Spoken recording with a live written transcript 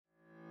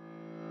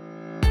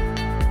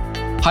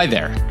Hi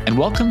there, and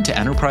welcome to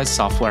Enterprise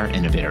Software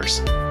Innovators,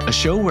 a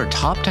show where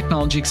top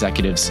technology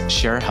executives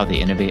share how they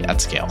innovate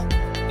at scale.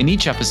 In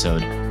each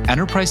episode,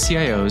 enterprise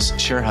CIOs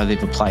share how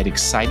they've applied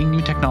exciting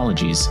new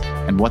technologies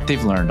and what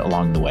they've learned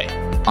along the way.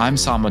 I'm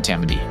Sam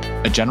Motamedi,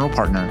 a general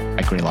partner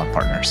at Greylock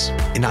Partners.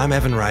 And I'm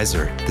Evan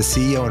Reiser, the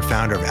CEO and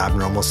founder of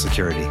Abnormal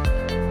Security.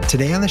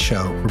 Today on the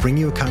show, we're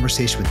bringing you a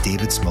conversation with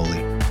David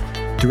Smoley.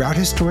 Throughout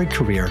his storied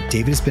career,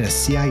 David has been a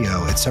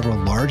CIO at several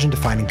large and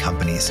defining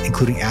companies,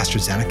 including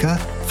AstraZeneca,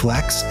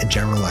 Flex, and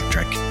General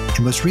Electric,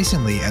 and most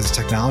recently as a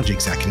technology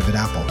executive at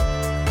Apple.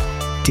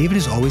 David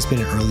has always been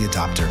an early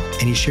adopter,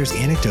 and he shares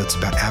anecdotes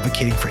about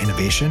advocating for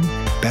innovation,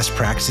 best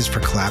practices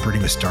for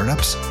collaborating with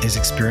startups, and his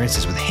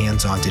experiences with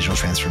hands-on digital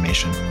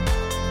transformation.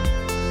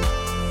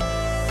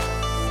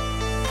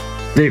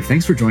 Dave,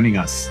 thanks for joining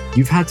us.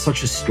 You've had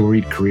such a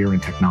storied career in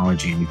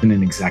technology, and you've been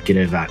an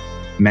executive at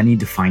many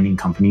defining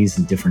companies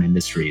in different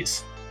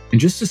industries.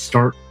 And just to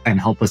start and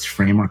help us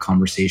frame our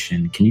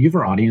conversation, can you give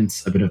our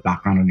audience a bit of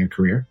background on your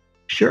career?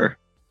 Sure.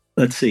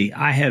 Let's see.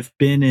 I have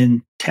been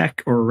in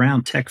tech or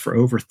around tech for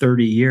over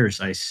 30 years.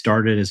 I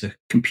started as a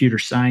computer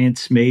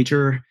science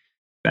major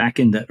back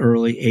in the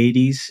early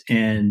 80s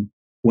and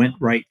went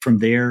right from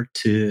there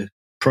to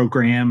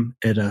program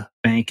at a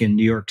bank in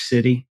New York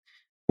City.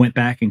 Went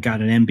back and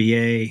got an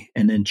MBA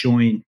and then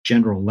joined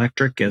General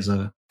Electric as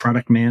a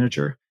product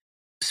manager.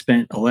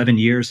 Spent 11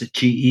 years at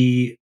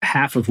GE,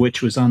 half of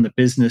which was on the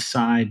business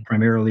side,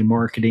 primarily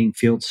marketing,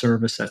 field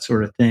service, that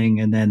sort of thing.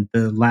 And then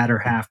the latter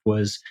half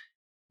was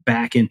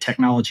back in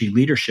technology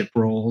leadership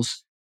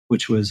roles,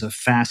 which was a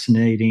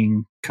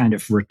fascinating kind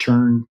of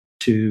return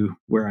to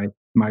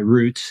my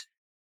roots.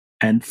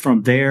 And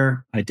from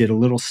there, I did a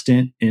little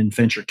stint in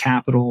venture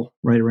capital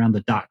right around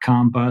the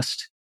dot-com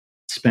bust.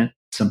 Spent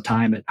some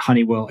time at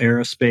Honeywell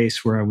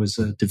Aerospace, where I was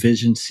a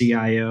division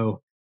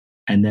CIO,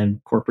 and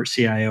then corporate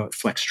CIO at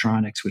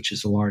Flextronics, which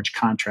is a large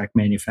contract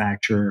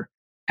manufacturer,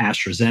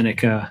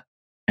 AstraZeneca,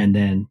 and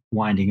then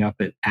winding up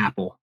at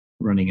Apple,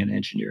 running an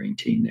engineering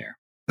team there.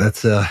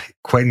 That's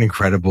quite an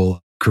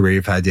incredible career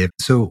you've had, Dave.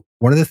 So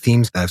one of the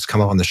themes that's come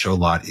up on the show a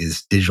lot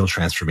is digital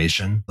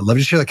transformation. I'd love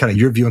to share kind of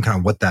your view on kind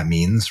of what that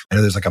means. I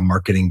know there's like a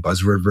marketing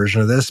buzzword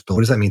version of this, but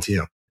what does that mean to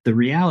you? The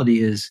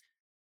reality is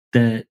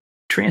that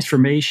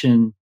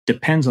transformation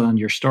depends on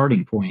your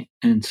starting point.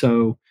 And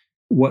so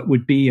what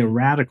would be a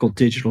radical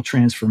digital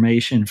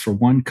transformation for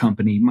one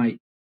company might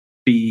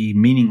be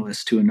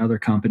meaningless to another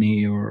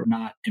company or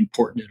not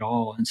important at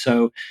all. And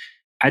so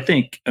I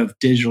think of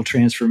digital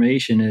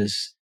transformation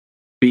as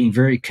being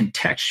very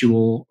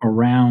contextual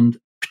around a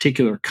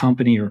particular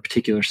company or a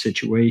particular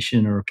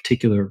situation or a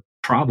particular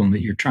problem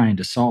that you're trying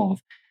to solve.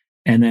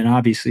 And then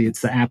obviously it's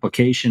the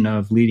application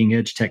of leading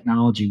edge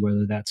technology,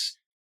 whether that's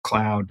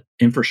cloud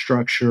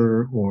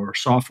infrastructure or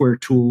software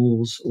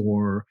tools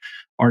or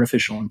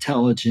artificial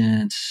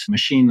intelligence,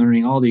 machine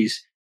learning, all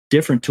these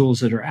different tools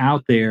that are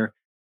out there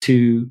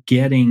to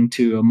getting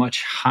to a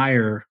much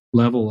higher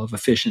level of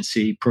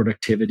efficiency,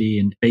 productivity,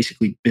 and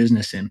basically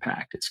business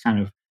impact. It's kind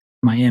of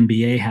my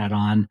MBA hat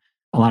on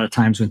a lot of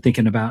times when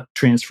thinking about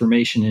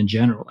transformation in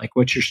general, like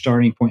what's your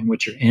starting point and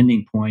what's your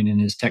ending point,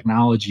 and is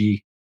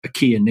technology a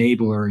key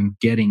enabler in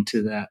getting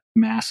to that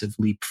massive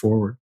leap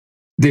forward?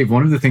 Dave,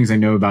 one of the things I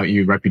know about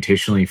you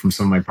reputationally from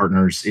some of my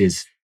partners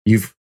is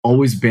you've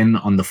always been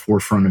on the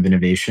forefront of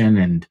innovation.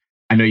 And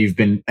I know you've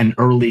been an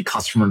early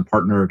customer and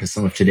partner to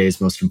some of today's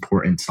most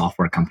important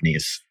software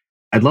companies.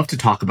 I'd love to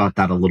talk about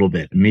that a little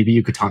bit. Maybe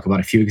you could talk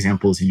about a few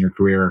examples in your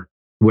career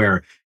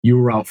where you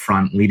were out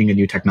front leading a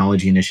new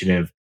technology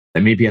initiative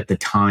that maybe at the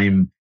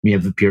time may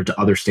have appeared to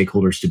other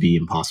stakeholders to be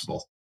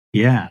impossible.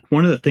 Yeah.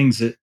 One of the things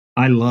that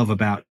I love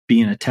about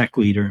being a tech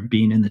leader and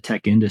being in the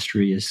tech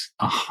industry is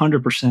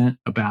 100%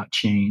 about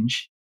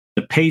change.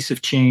 The pace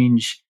of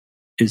change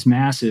is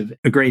massive.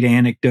 A great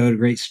anecdote, a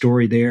great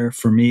story there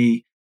for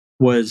me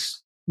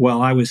was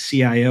while I was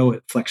CIO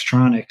at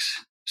Flextronics.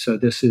 So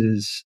this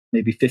is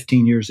maybe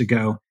 15 years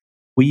ago.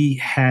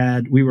 We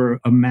were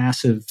a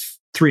massive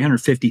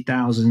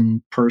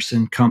 350,000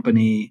 person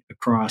company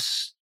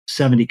across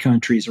 70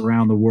 countries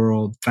around the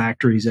world,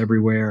 factories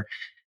everywhere.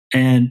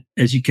 And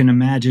as you can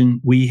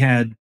imagine, we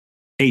had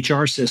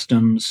HR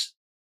systems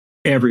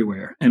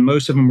everywhere. And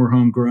most of them were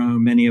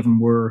homegrown. Many of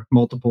them were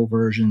multiple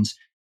versions.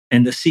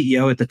 And the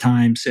CEO at the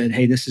time said,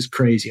 hey, this is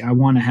crazy. I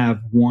want to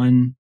have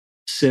one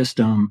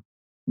system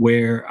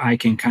where I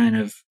can kind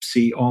of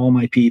see all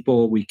my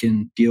people. We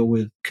can deal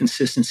with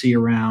consistency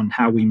around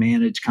how we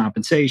manage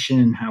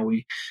compensation, how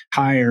we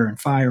hire and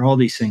fire, all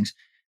these things.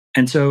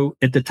 And so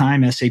at the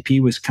time, SAP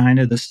was kind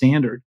of the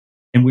standard.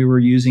 And we were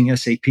using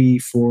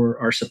SAP for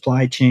our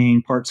supply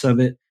chain parts of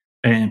it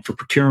and for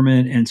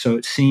procurement. And so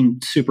it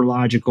seemed super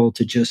logical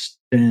to just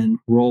then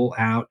roll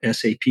out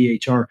SAP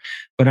HR.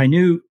 But I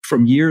knew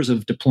from years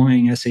of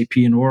deploying SAP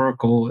and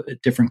Oracle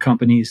at different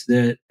companies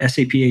that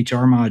SAP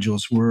HR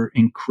modules were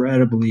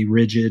incredibly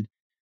rigid,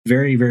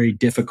 very, very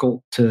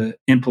difficult to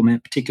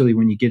implement, particularly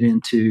when you get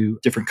into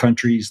different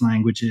countries,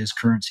 languages,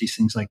 currencies,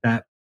 things like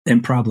that,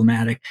 and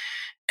problematic.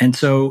 And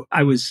so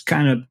I was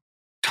kind of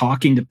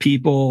talking to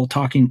people,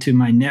 talking to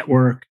my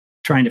network,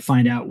 trying to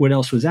find out what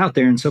else was out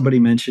there. And somebody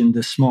mentioned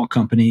this small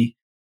company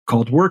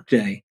called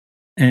Workday.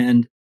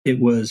 And it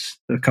was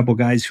a couple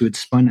guys who had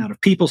spun out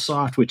of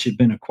PeopleSoft, which had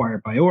been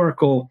acquired by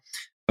Oracle.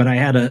 But I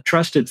had a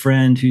trusted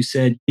friend who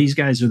said, these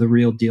guys are the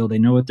real deal. They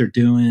know what they're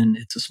doing.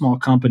 It's a small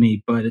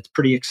company, but it's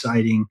pretty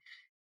exciting.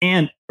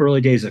 And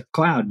early days of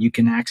cloud, you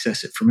can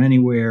access it from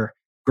anywhere.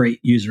 Great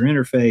user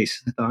interface.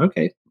 I thought,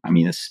 okay,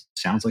 this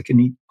sounds like a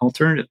neat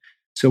alternative.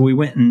 So we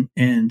went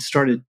and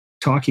started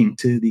talking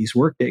to these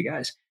Workday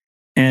guys.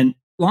 And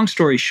long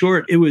story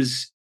short, it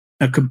was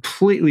a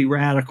completely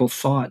radical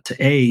thought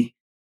to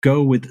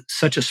go with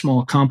such a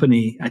small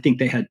company. I think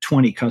they had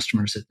 20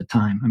 customers at the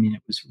time.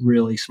 It was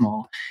really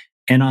small.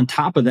 And on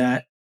top of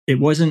that, it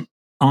wasn't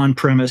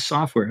on-premise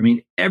software.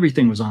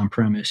 Everything was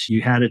on-premise.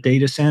 You had a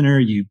data center,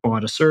 you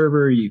bought a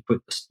server, you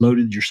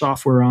loaded your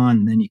software on,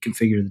 and then you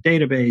configured the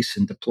database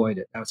and deployed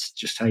it. That's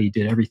just how you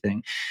did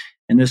everything.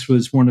 And this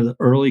was one of the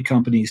early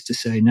companies to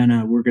say,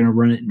 no, we're going to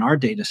run it in our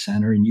data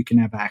center and you can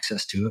have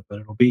access to it, but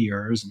it'll be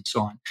yours and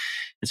so on.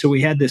 And so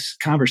we had this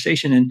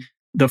conversation. And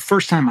the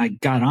first time I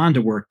got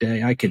onto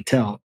Workday, I could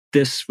tell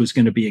this was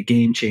going to be a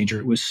game changer.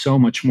 It was so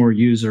much more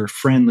user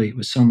friendly. It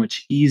was so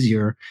much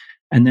easier.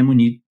 And then when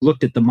you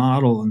looked at the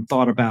model and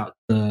thought about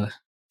the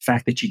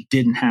fact that you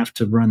didn't have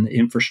to run the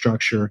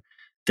infrastructure,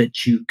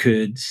 that you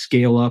could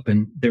scale up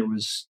and there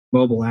was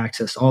mobile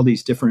access, all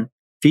these different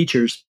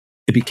features,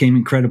 it became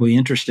incredibly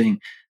interesting.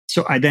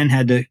 So I then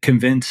had to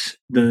convince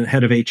the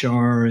head of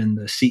HR and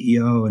the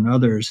CEO and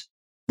others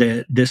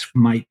that this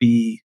might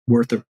be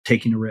worth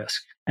taking a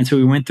risk. And so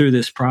we went through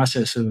this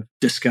process of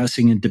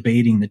discussing and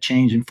debating the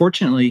change. And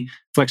fortunately,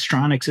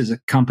 Flextronics is a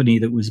company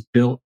that was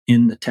built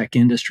in the tech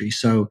industry.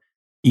 So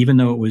even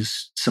though it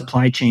was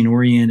supply chain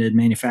oriented,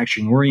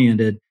 manufacturing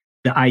oriented,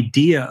 the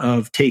idea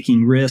of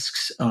taking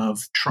risks,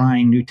 of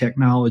trying new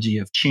technology,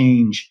 of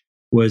change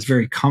was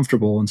very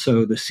comfortable. And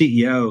so the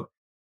CEO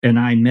and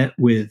I met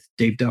with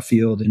Dave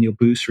Duffield and Neil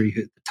Bousry,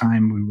 who at the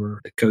time we were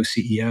the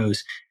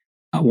co-CEOs,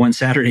 one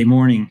Saturday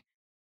morning.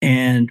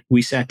 And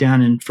we sat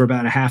down and for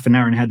about a half an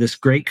hour and had this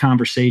great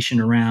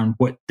conversation around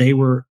what they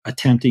were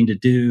attempting to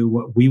do,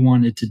 what we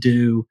wanted to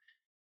do,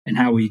 and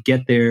how we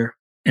get there.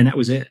 And that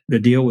was it. The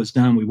deal was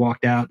done. We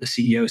walked out. The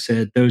CEO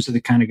said, those are the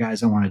kind of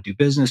guys I want to do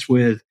business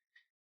with.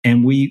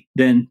 And we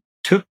then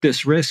took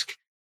this risk,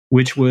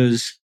 which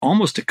was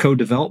almost a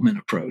co-development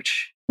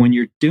approach. When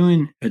you're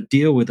doing a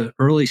deal with an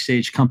early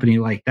stage company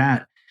like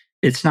that,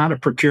 it's not a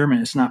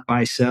procurement. It's not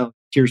buy, sell.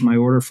 Here's my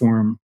order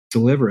form,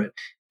 deliver it.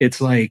 It's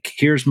like,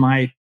 here's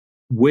my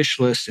wish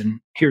list and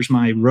here's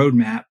my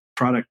roadmap,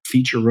 product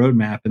feature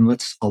roadmap, and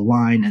let's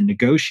align and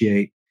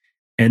negotiate.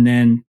 And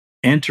then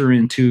enter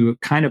into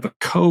kind of a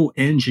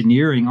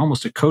co-engineering,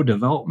 almost a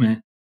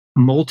co-development,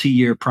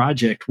 multi-year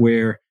project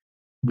where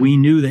we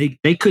knew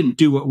they couldn't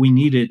do what we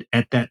needed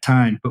at that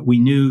time, but we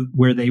knew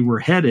where they were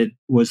headed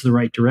was the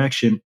right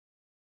direction.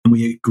 And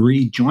we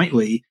agreed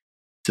jointly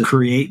to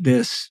create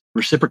this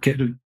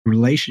reciprocated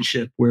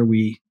relationship where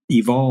we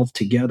evolved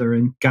together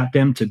and got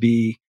them to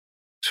be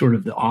sort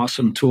of the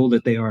awesome tool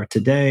that they are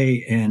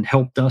today and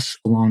helped us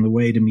along the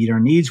way to meet our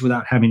needs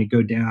without having to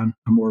go down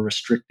a more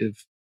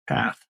restrictive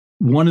path.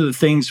 One of the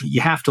things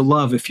you have to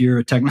love if you're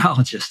a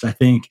technologist, I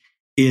think,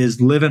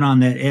 is living on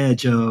that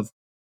edge of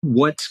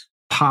what's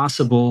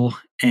possible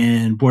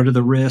and what are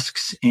the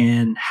risks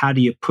and how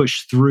do you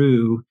push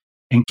through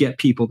and get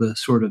people to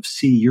sort of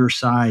see your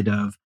side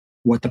of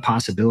what the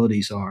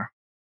possibilities are.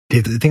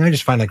 Dave, the thing I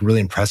just find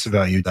really impressive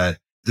about you that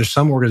there's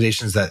some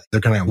organizations that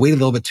they're kind of wait a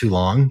little bit too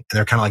long and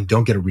they're kind of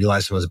don't get to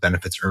realize some of those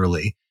benefits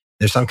early.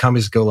 There's some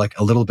companies go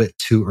a little bit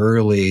too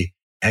early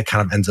and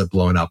kind of ends up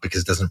blowing up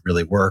because it doesn't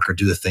really work or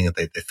do the thing that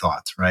they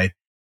thought, right?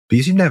 But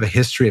you seem to have a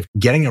history of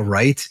getting it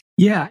right.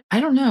 Yeah, I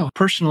don't know.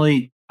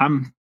 Personally,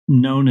 I'm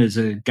known as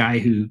a guy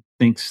who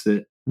thinks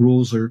that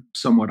rules are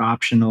somewhat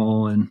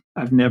optional, and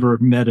I've never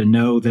met a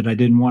no that I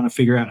didn't want to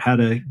figure out how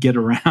to get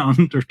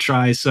around or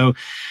try. So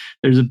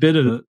there's a bit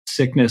of a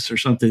sickness or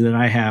something that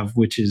I have,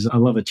 which is I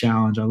love a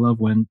challenge. I love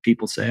when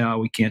people say, oh,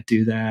 we can't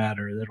do that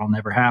or that'll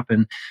never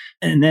happen.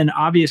 And then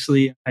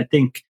obviously, I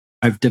think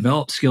I've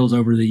developed skills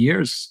over the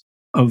years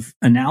of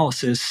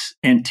analysis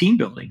and team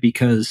building,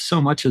 because so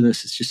much of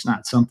this is just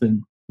not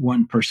something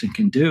one person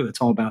can do.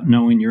 It's all about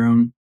knowing your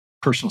own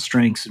personal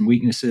strengths and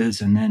weaknesses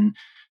and then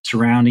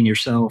surrounding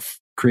yourself,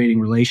 creating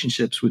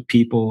relationships with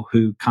people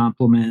who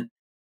complement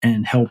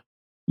and help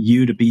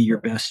you to be your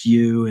best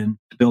you and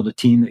to build a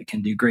team that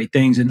can do great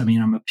things. And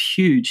I'm a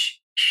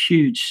huge,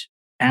 huge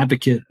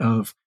advocate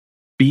of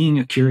being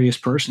a curious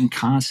person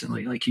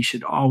constantly. You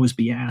should always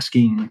be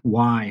asking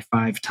why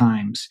 5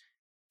 times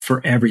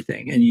for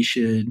everything. And you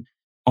should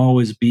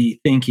always be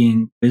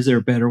thinking, is there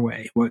a better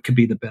way? What could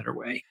be the better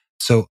way?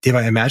 So, Dave,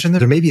 I imagine that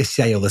there may be a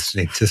CIO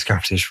listening to this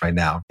conversation right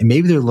now, and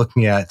maybe they're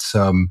looking at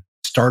some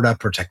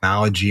startup or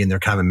technology and they're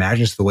kind of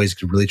imagining the ways it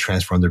could really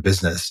transform their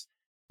business.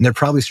 And they're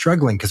probably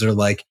struggling because they're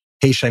like,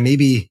 hey, should I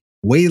maybe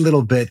wait a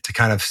little bit to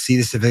kind of see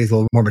this if it's a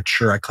little more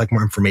mature, I collect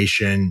more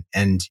information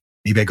and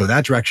maybe I go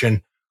that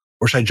direction?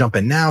 Or should I jump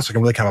in now so I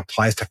can really kind of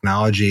apply this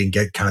technology and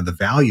get kind of the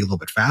value a little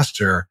bit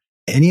faster?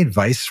 Any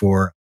advice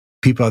for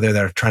people out there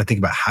that are trying to think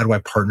about how do I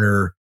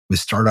partner with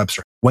startups,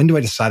 or when do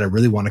I decide I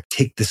really want to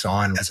take this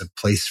on as a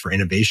place for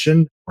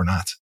innovation or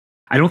not?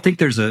 I don't think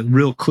there's a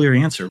real clear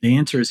answer. The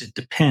answer is it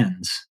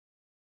depends.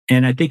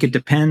 And I think it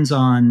depends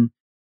on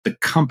the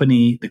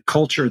company, the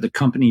culture of the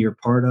company you're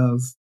part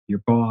of, your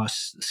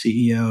boss, the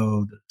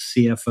CEO, the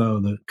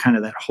CFO, the kind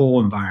of that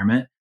whole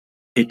environment.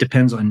 It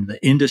depends on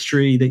the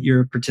industry that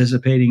you're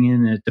participating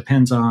in. And it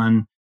depends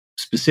on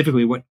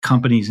specifically what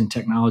companies and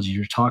technology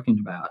you're talking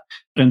about.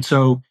 And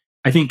so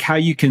I think how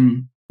you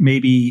can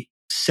maybe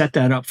set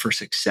that up for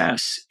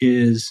success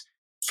is,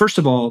 first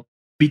of all,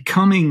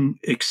 becoming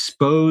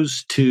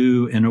exposed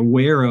to and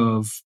aware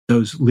of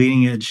those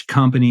leading edge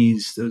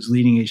companies, those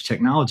leading edge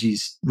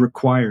technologies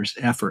requires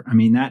effort. I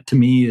mean, that to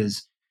me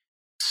is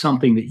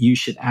something that you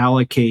should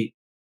allocate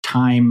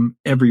time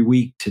every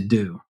week to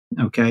do.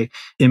 Okay.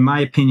 In my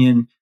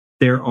opinion,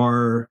 there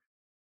are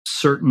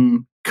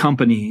certain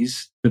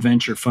companies, the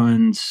venture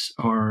funds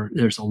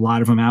there's a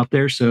lot of them out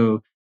there.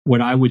 So what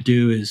I would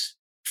do is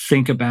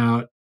think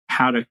about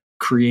how to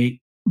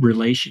create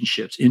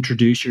relationships,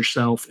 introduce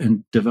yourself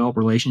and develop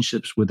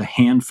relationships with a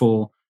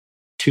handful,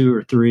 2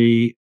 or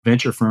 3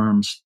 venture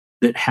firms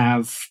that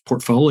have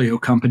portfolio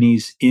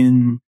companies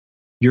in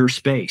your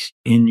space,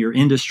 in your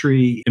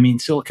industry. I mean,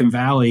 Silicon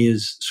Valley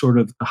is sort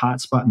of the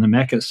hot spot in the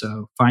Mecca.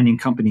 So finding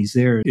companies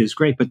there is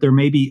great, but there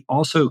may be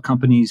also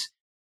companies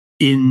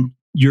in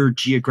your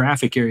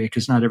geographic area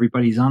because not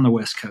everybody's on the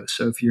West Coast.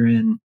 So if you're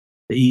in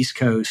the East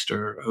Coast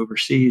or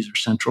overseas or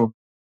central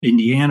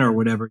Indiana or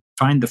whatever,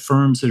 find the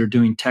firms that are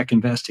doing tech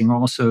investing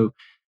also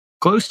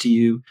close to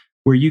you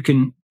where you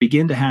can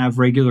begin to have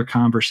regular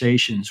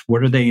conversations.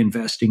 What are they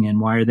investing in?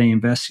 Why are they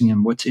investing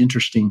in? What's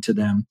interesting to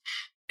them?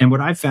 And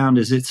what I've found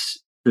is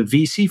the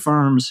VC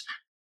firms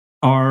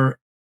are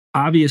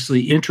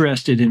obviously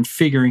interested in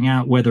figuring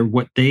out whether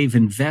what they've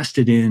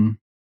invested in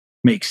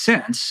makes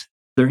sense.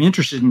 They're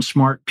interested in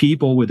smart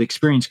people with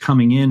experience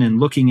coming in and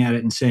looking at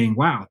it and saying,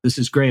 wow, this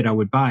is great, I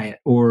would buy it.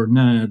 Or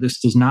no, this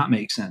does not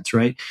make sense,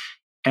 right?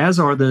 As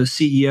are the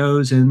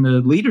CEOs and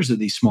the leaders of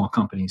these small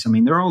companies. I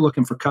mean, they're all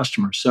looking for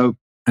customers. So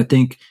I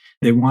think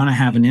they want to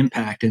have an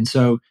impact. And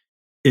so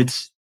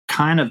it's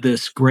kind of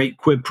this great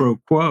quid pro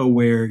quo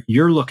where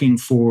you're looking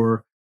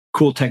for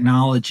cool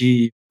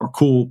technology or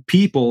cool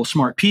people,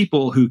 smart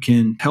people who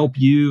can help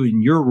you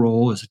in your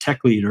role as a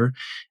tech leader.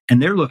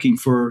 And they're looking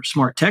for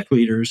smart tech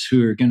leaders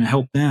who are going to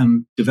help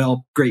them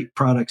develop great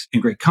products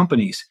and great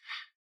companies.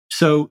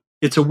 So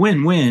it's a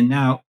win-win.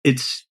 Now,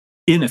 it's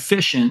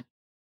inefficient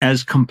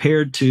as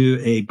compared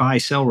to a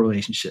buy-sell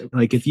relationship.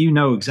 Like if you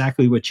know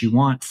exactly what you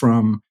want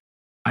from,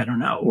 I don't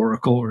know,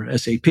 Oracle or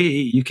SAP,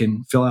 you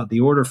can fill out the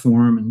order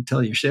form and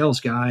tell your sales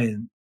guy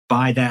and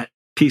buy that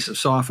piece of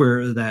software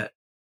or that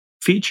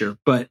feature.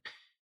 But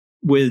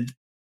with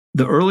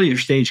the earlier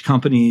stage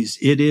companies,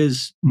 it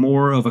is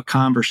more of a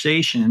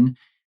conversation.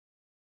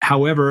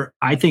 However,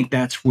 I think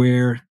that's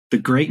where the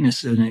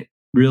greatness in it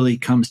really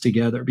comes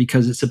together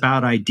because it's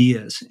about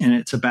ideas and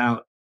it's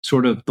about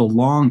sort of the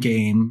long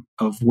game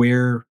of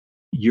where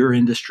your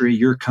industry,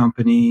 your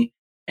company,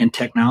 and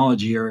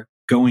technology are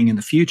going in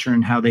the future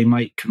and how they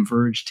might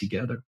converge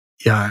together.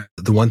 Yeah.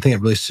 The one thing that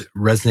really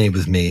resonated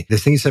with me,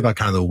 this thing you said about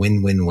kind of the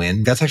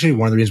win-win-win, that's actually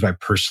one of the reasons why I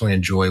personally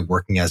enjoy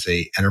working as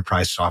a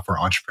enterprise software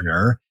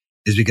entrepreneur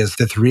is because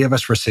the 3 of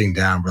us were sitting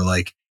down, we're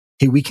like,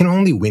 hey, we can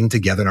only win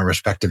together in our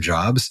respective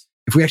jobs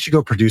if we actually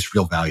go produce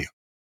real value,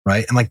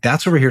 right? And like,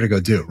 that's what we're here to go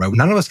do, right?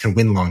 None of us can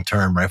win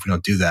long-term, right? If we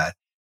don't do that.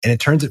 And it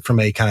turns it from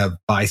a kind of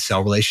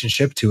buy-sell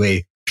relationship to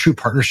a true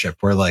partnership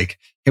where like,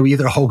 hey, we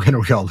either all win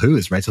or we all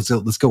lose, right? So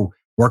let's go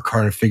work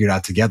hard and figure it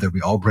out together.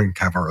 We all bring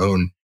kind of our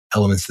own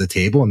elements to the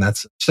table. And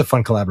that's just a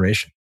fun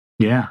collaboration.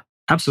 Yeah,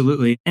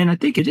 absolutely. And I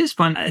think it is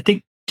fun. I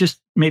think just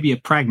maybe a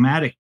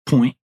pragmatic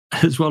point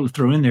as well to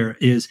throw in there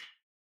is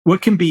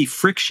what can be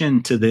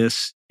friction to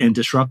this and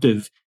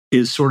disruptive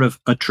is sort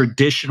of a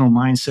traditional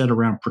mindset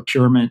around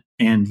procurement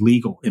and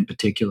legal in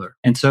particular.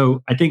 And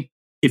so I think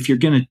if you're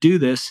going to do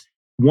this,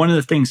 one of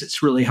the things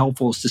that's really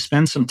helpful is to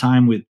spend some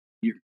time with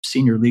your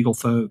senior legal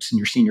folks and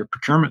your senior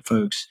procurement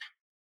folks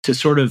to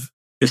sort of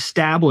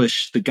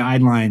establish the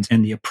guidelines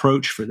and the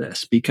approach for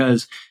this.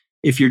 Because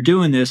if you're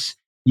doing this,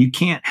 you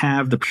can't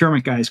have the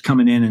procurement guys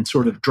coming in and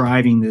sort of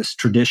driving this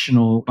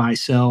traditional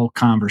buy-sell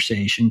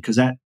conversation because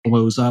that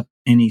blows up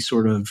any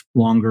sort of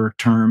longer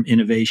term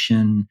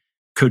innovation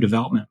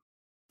co-development.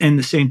 And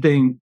the same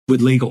thing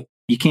with legal.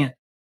 You can't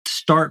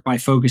start by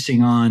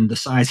focusing on the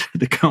size of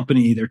the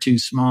company. They're too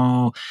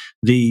small,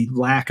 the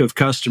lack of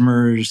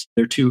customers,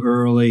 they're too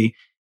early,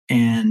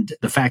 and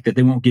the fact that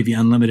they won't give you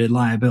unlimited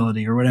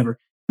liability or whatever.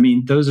 I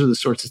mean, those are the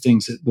sorts of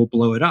things that will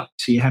blow it up.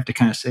 So you have to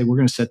kind of say, we're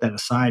going to set that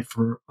aside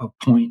for a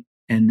point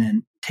and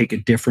then take a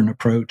different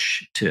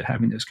approach to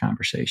having those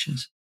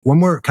conversations. One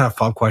more kind of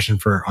follow-up question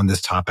on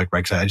this topic,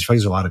 right? Because I just feel like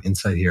there's a lot of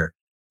insight here.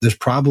 There's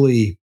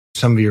probably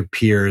some of your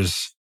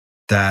peers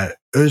that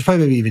there's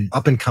probably maybe even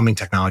up and coming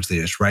technology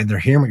leaders, right? And they're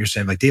hearing what you're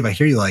saying. Like, Dave, I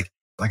hear you like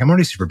I'm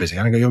already super busy.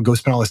 I'm going to go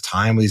spend all this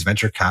time with these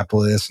venture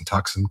capitalists and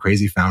talk to some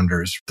crazy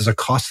founders. There's a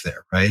cost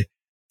there, right?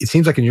 it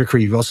seems like in your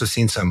career, you've also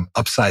seen some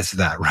upsides to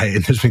that, right?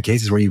 And there's been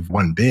cases where you've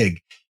won big.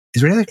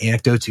 Is there any other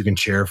anecdotes you can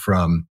share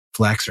from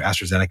Flex or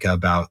AstraZeneca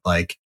about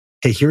like,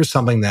 hey, here's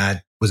something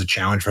that was a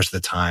challenge for us at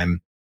the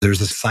time. There's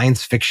this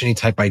science fiction-y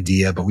type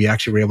idea, but we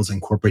actually were able to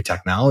incorporate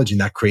technology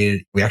and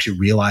we actually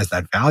realized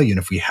that value. And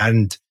if we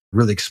hadn't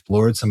really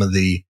explored some of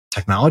the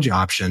technology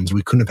options,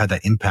 we couldn't have had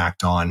that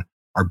impact on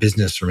our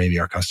business or maybe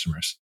our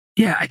customers.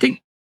 Yeah, I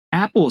think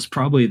Apple is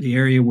probably the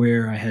area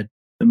where I had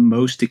the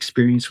most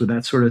experience with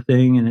that sort of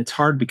thing. And it's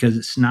hard because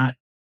it's not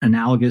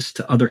analogous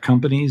to other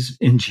companies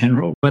in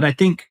general. But I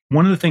think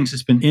one of the things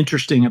that's been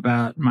interesting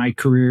about my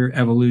career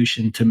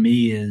evolution to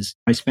me is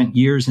I spent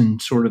years in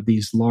sort of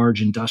these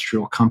large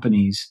industrial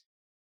companies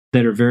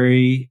that are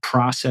very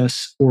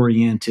process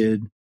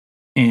oriented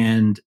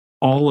and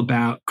all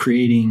about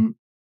creating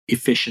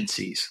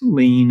efficiencies,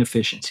 lean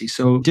efficiency.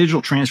 So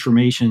digital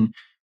transformation,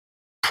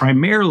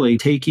 primarily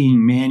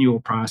taking manual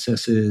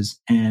processes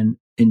and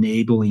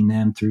enabling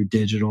them through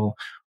digital,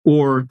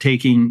 or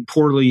taking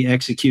poorly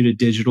executed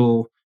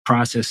digital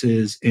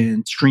processes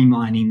and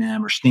streamlining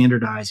them or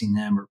standardizing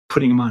them or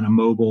putting them on a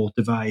mobile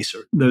device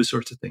or those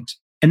sorts of things.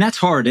 And that's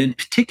hard. In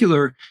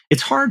particular,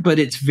 it's hard, but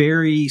it's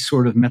very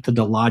sort of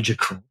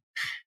methodological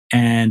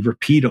and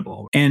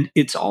repeatable. And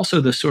it's also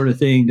the sort of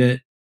thing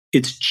that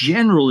it's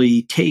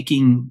generally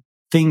taking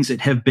things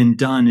that have been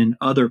done in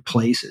other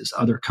places,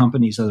 other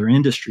companies, other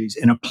industries,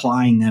 and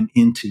applying them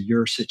into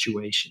your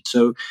situation.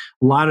 So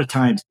a lot of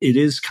times it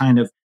is kind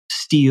of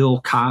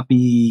steal,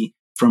 copy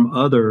from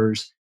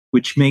others,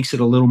 which makes it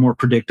a little more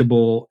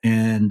predictable.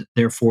 And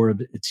therefore,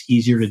 it's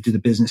easier to do the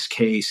business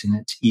case and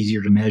it's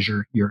easier to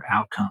measure your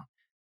outcome.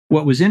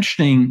 What was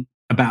interesting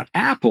about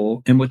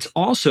Apple, and what's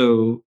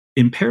also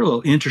in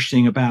parallel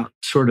interesting about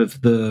sort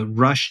of the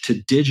rush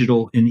to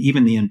digital in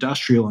even the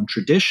industrial and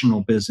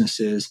traditional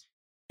businesses,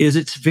 is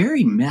it's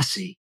very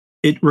messy.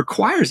 It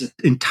requires an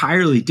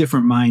entirely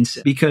different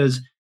mindset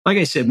because, like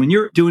I said, when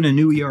you're doing a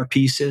new ERP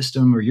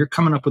system or you're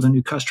coming up with a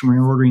new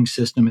customer ordering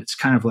system, it's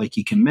kind of like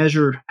you can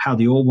measure how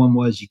the old one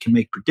was. You can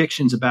make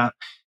predictions about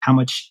how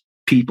much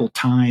people,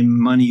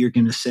 time, money you're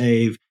going to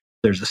save.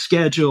 There's a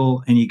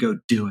schedule and you go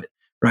do it,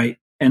 right?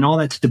 And all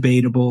that's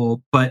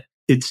debatable, but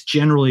it's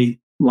generally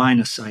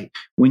line of sight.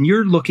 When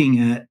you're looking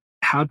at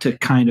how to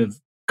kind of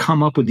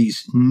come up with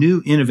these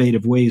new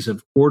innovative ways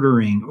of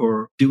ordering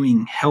or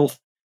doing health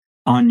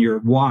on your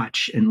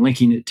watch and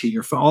linking it to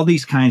your phone, all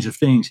these kinds of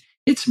things,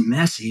 it's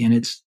messy and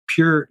it's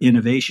pure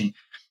innovation.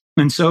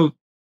 And so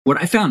what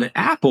I found at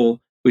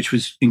Apple, which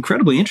was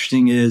incredibly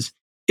interesting, is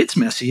it's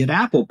messy at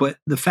Apple. But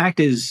the fact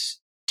is,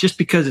 just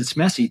because it's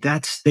messy,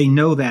 they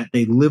know that,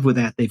 they live with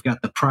that. They've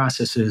got the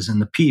processes and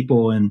the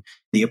people and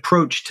the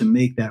approach to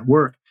make that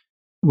work.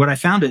 What I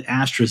found at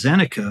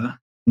AstraZeneca,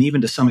 and even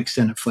to some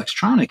extent at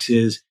Flextronics,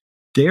 is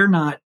they're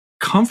not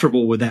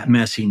comfortable with that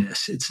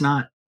messiness. It's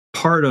not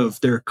part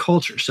of their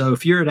culture. So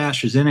if you're at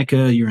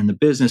AstraZeneca, you're in the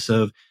business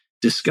of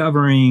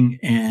discovering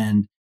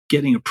and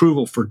getting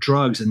approval for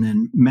drugs and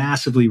then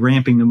massively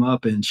ramping them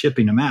up and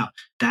shipping them out.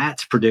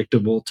 That's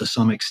predictable to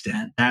some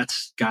extent.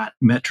 That's got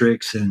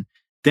metrics. And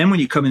then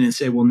when you come in and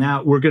say, well,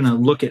 now we're going to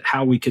look at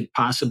how we could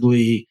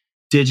possibly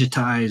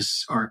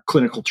digitize our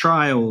clinical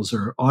trials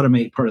or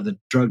automate part of the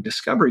drug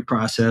discovery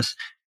process,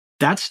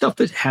 that's stuff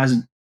that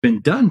hasn't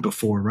been done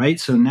before, right?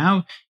 So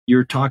now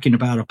you're talking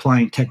about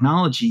applying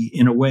technology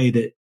in a way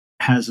that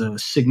has a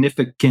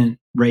significant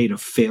rate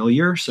of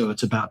failure. So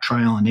it's about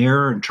trial and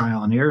error and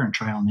trial and error and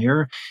trial and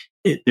error.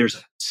 There's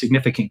a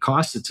significant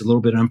cost. It's a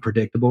little bit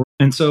unpredictable.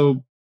 And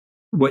so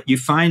what you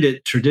find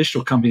at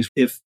traditional companies,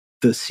 if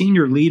the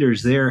senior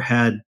leaders there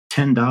had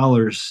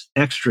 $10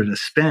 extra to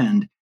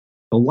spend,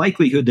 the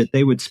likelihood that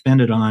they would spend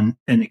it on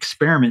an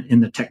experiment in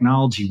the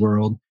technology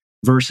world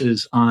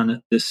versus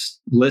on this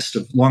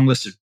long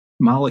list of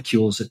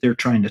molecules that they're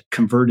trying to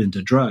convert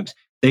into drugs,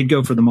 they'd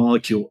go for the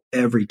molecule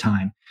every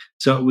time.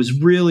 So it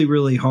was really,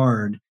 really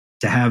hard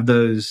to have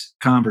those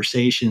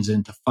conversations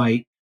and to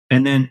fight.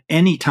 And then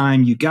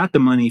anytime you got the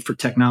money for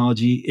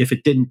technology, if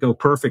it didn't go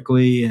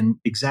perfectly and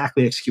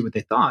exactly execute what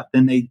they thought,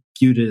 then they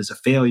viewed it as a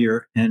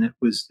failure and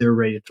they're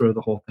ready to throw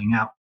the whole thing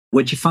out.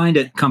 What you find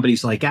at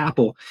companies like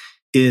Apple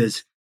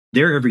is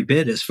they're every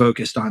bit as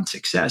focused on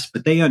success,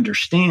 but they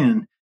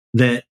understand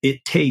that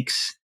it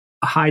takes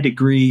a high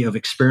degree of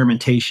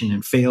experimentation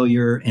and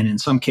failure. And in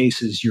some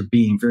cases, you're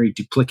being very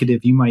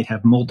duplicative. You might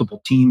have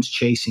multiple teams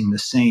chasing the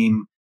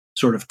same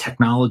sort of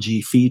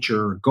technology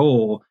feature or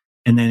goal.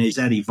 And then as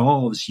that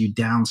evolves, you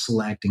down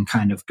select and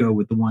kind of go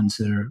with the ones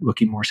that are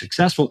looking more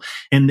successful.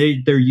 And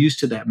they're used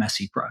to that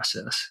messy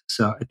process.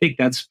 So I think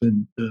that's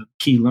been the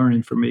key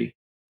learning for me.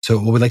 So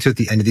what we'd like to do at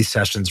the end of these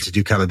sessions is to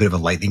do kind of a bit of a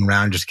lightning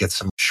round, just get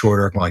some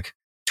shorter, like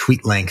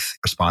tweet length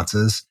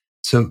responses.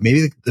 So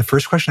maybe the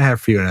first question I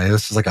have for you, and I know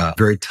this is like a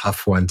very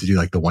tough one to do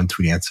like the one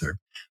tweet answer,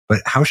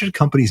 but how should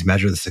companies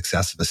measure the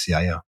success of a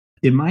CIO?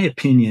 In my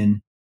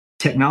opinion,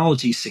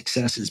 technology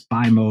success is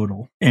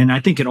bimodal. And I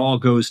think it all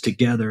goes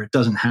together. It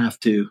doesn't have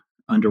to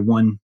under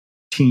one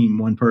team,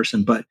 one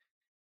person, but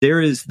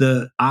there is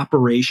the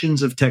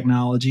operations of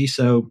technology.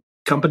 So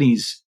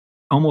companies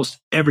almost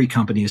every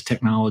company is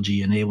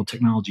technology enabled,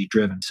 technology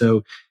driven.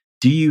 So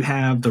do you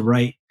have the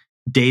right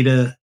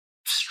data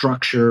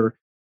structure?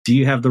 Do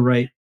you have the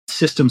right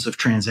systems of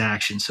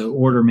transaction? So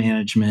order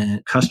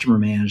management, customer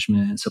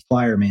management,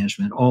 supplier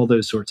management, all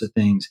those sorts of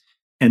things.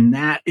 And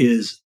that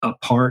is a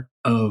part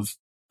of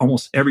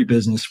almost every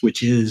business,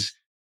 which is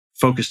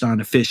focused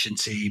on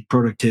efficiency,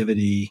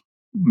 productivity,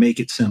 make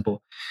it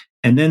simple.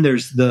 And then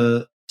there's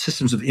the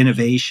systems of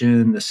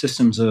innovation, the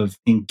systems of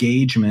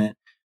engagement,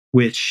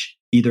 which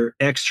either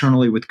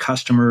externally with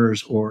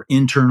customers or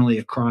internally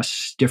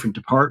across different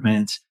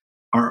departments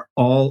are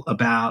all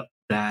about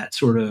that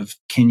sort of,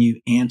 can you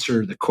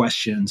answer the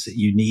questions that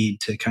you need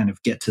to kind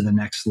of get to the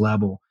next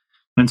level?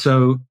 And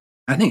so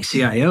I think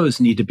CIOs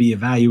need to be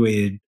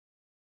evaluated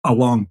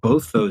along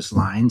both those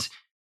lines.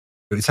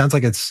 It sounds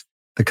like it's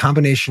the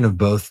combination of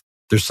both.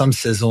 There's some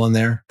sizzle in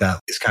there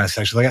that is kind of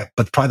sexual, like that,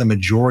 but probably the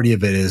majority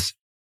of it is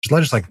there's a lot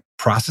of just like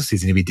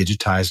processes that need to be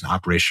digitized and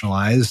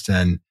operationalized.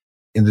 And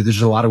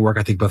there's a lot of work,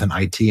 I think, both in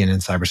IT and in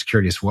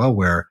cybersecurity as well,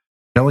 where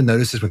no one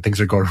notices when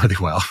things are going really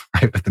well,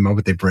 right? But the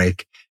moment they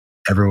break,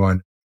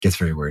 everyone gets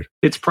very worried.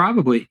 It's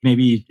probably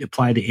maybe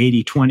apply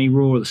the 80-20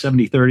 rule or the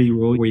 70-30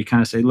 rule, where you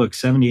kind of say, look,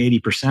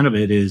 70-80% of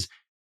it is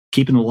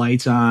keeping the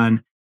lights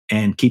on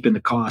and keeping the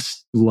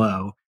costs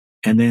low.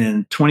 And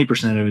then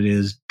 20% of it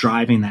is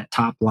driving that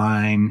top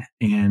line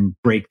and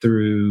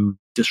breakthrough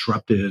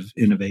disruptive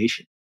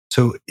innovation.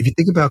 So if you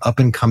think about up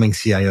and coming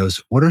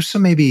CIOs, what are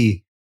some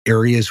maybe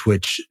areas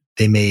which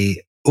they may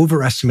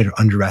overestimate or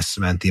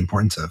underestimate the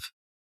importance of?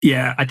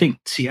 Yeah, I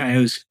think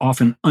CIOs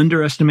often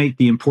underestimate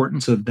the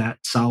importance of that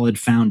solid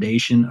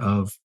foundation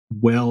of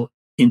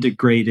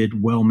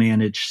well-integrated,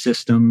 well-managed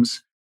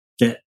systems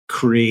that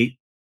create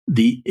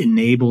the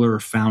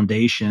enabler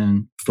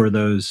foundation for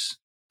those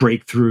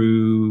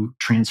breakthrough,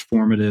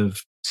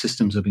 transformative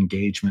systems of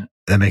engagement.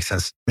 That makes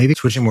sense. Maybe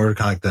switching more to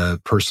kind of like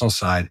the personal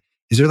side,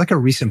 is there like a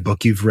recent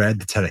book you've read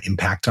that's had an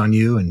impact on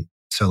you? And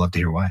so I'd love to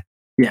hear why.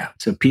 Yeah.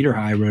 So Peter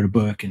High wrote a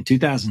book in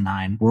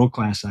 2009, World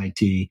Class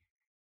IT.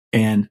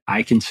 And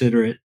I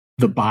consider it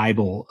the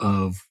Bible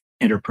of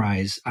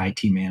enterprise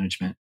IT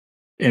management.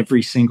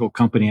 Every single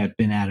company I've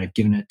been at, I've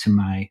given it to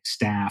my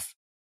staff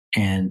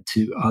and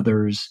to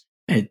others.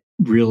 It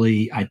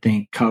really, I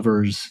think,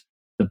 covers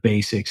the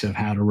basics of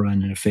how to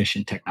run an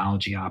efficient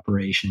technology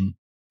operation.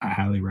 I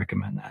highly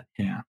recommend that.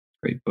 Yeah,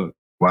 great book.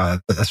 Wow,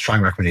 that's a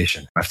strong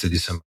recommendation. I have to do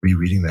some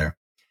rereading there.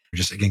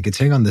 Just again,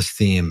 continuing on this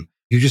theme,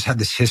 you just had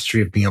this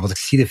history of being able to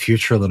see the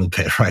future a little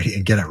bit, right?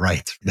 And get it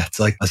right. That's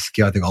like a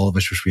skill I think all of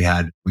us wish we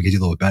had. We could do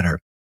a little bit better.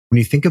 When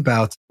you think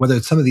about whether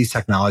it's some of these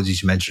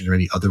technologies you mentioned or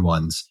any other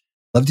ones,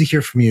 I'd love to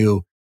hear from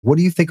you. What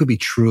do you think would be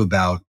true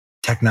about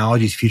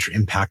technology's future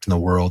impact in the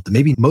world that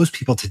maybe most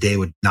people today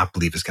would not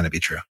believe is going to be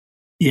true?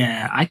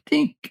 Yeah, I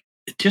think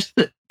just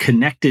the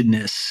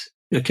connectedness.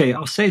 Okay,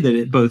 I'll say that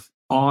it both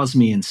awes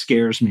me and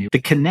scares me.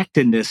 The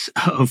connectedness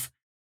of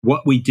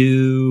what we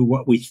do,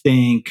 what we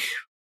think,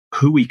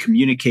 who we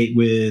communicate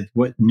with,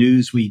 what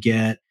news we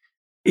get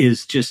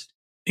is just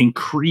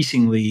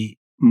increasingly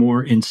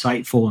more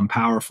insightful and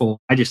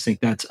powerful. I just think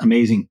that's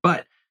amazing.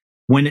 But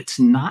when it's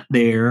not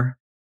there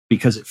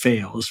because it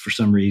fails for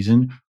some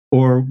reason,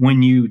 or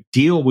when you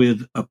deal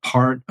with a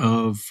part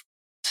of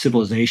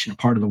civilization, a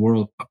part of the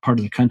world, a part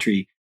of the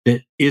country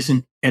that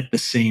isn't at the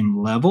same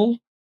level,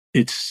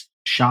 it's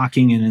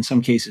shocking and in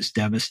some cases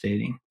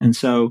devastating. And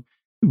so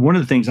one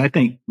of the things I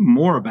think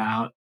more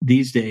about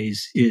these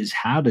days is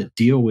how to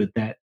deal with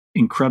that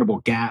incredible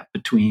gap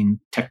between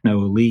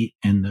techno elite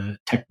and the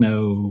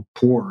techno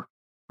poor,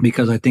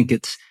 because I think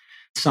it's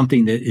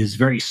something that is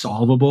very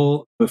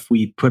solvable if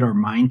we put our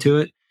mind to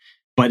it.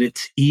 But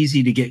it's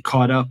easy to get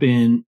caught up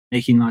in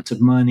making lots of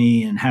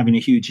money and having a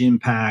huge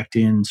impact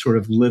in sort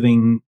of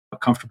living a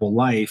comfortable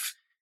life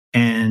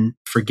and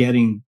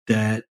forgetting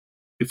that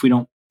if we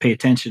don't pay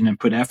attention and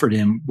put effort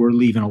in, we're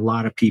leaving a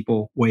lot of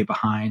people way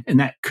behind. And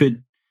that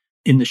could,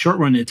 in the short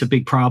run, it's a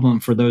big problem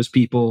for those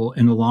people.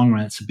 In the long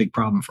run, it's a big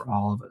problem for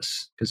all of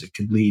us because it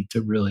could lead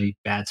to really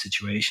bad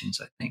situations,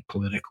 I think,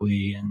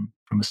 politically and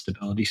from a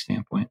stability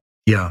standpoint.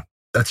 Yeah,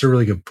 that's a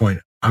really good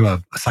point. I'm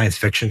a science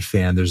fiction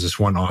fan. There's this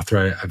one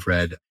author I've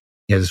read.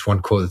 He has this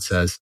one quote that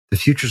says, the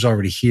future's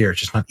already here,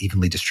 it's just not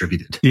evenly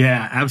distributed.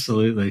 Yeah,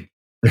 absolutely.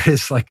 There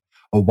is like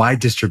a wide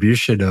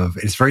distribution of,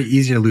 it's very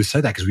easy to lose sight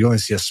of that because we only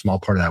see a small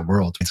part of that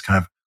world. It's kind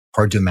of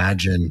hard to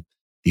imagine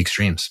the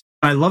extremes.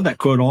 I love that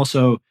quote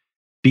also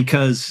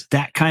because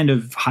that kind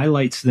of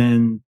highlights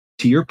then,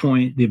 to your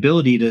point, the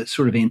ability to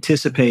sort of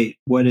anticipate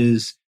what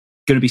is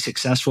going to be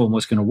successful and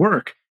what's going to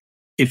work.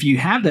 If you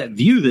have that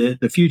view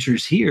that the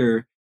future's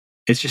here,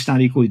 it's just not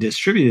equally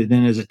distributed,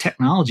 then as a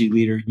technology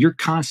leader, you're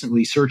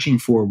constantly searching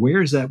for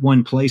where is that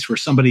one place where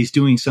somebody's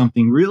doing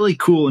something really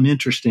cool and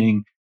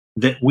interesting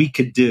that we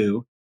could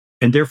do.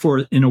 And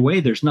therefore, in a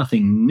way, there's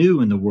nothing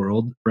new in the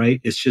world, right?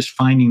 It's just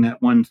finding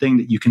that one thing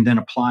that you can then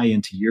apply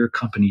into your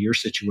company, your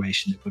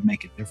situation that would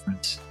make a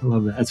difference. I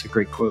love that. That's a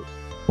great quote.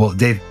 Well,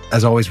 Dave,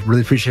 as always,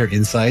 really appreciate your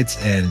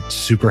insights and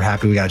super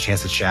happy we got a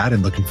chance to chat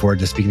and looking forward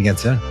to speaking again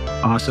soon.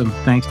 Awesome.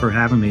 Thanks for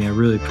having me. I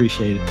really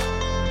appreciate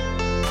it.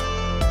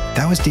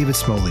 That was David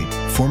Smoley,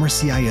 former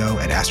CIO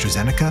at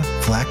AstraZeneca,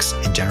 Flex,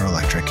 and General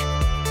Electric.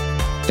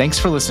 Thanks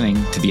for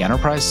listening to the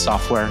Enterprise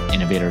Software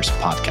Innovators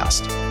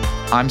Podcast.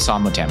 I'm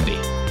Sam Motamedi,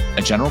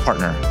 a general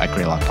partner at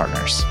Greylock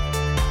Partners.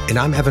 And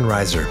I'm Evan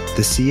Reiser,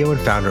 the CEO and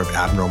founder of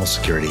Abnormal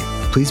Security.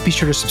 Please be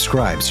sure to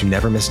subscribe so you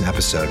never miss an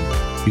episode.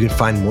 You can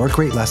find more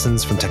great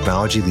lessons from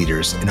technology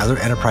leaders and other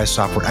enterprise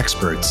software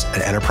experts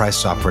at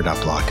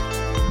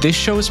enterprisesoftware.blog. This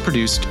show is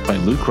produced by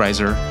Luke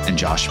Reiser and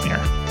Josh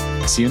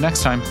Meir. See you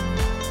next time.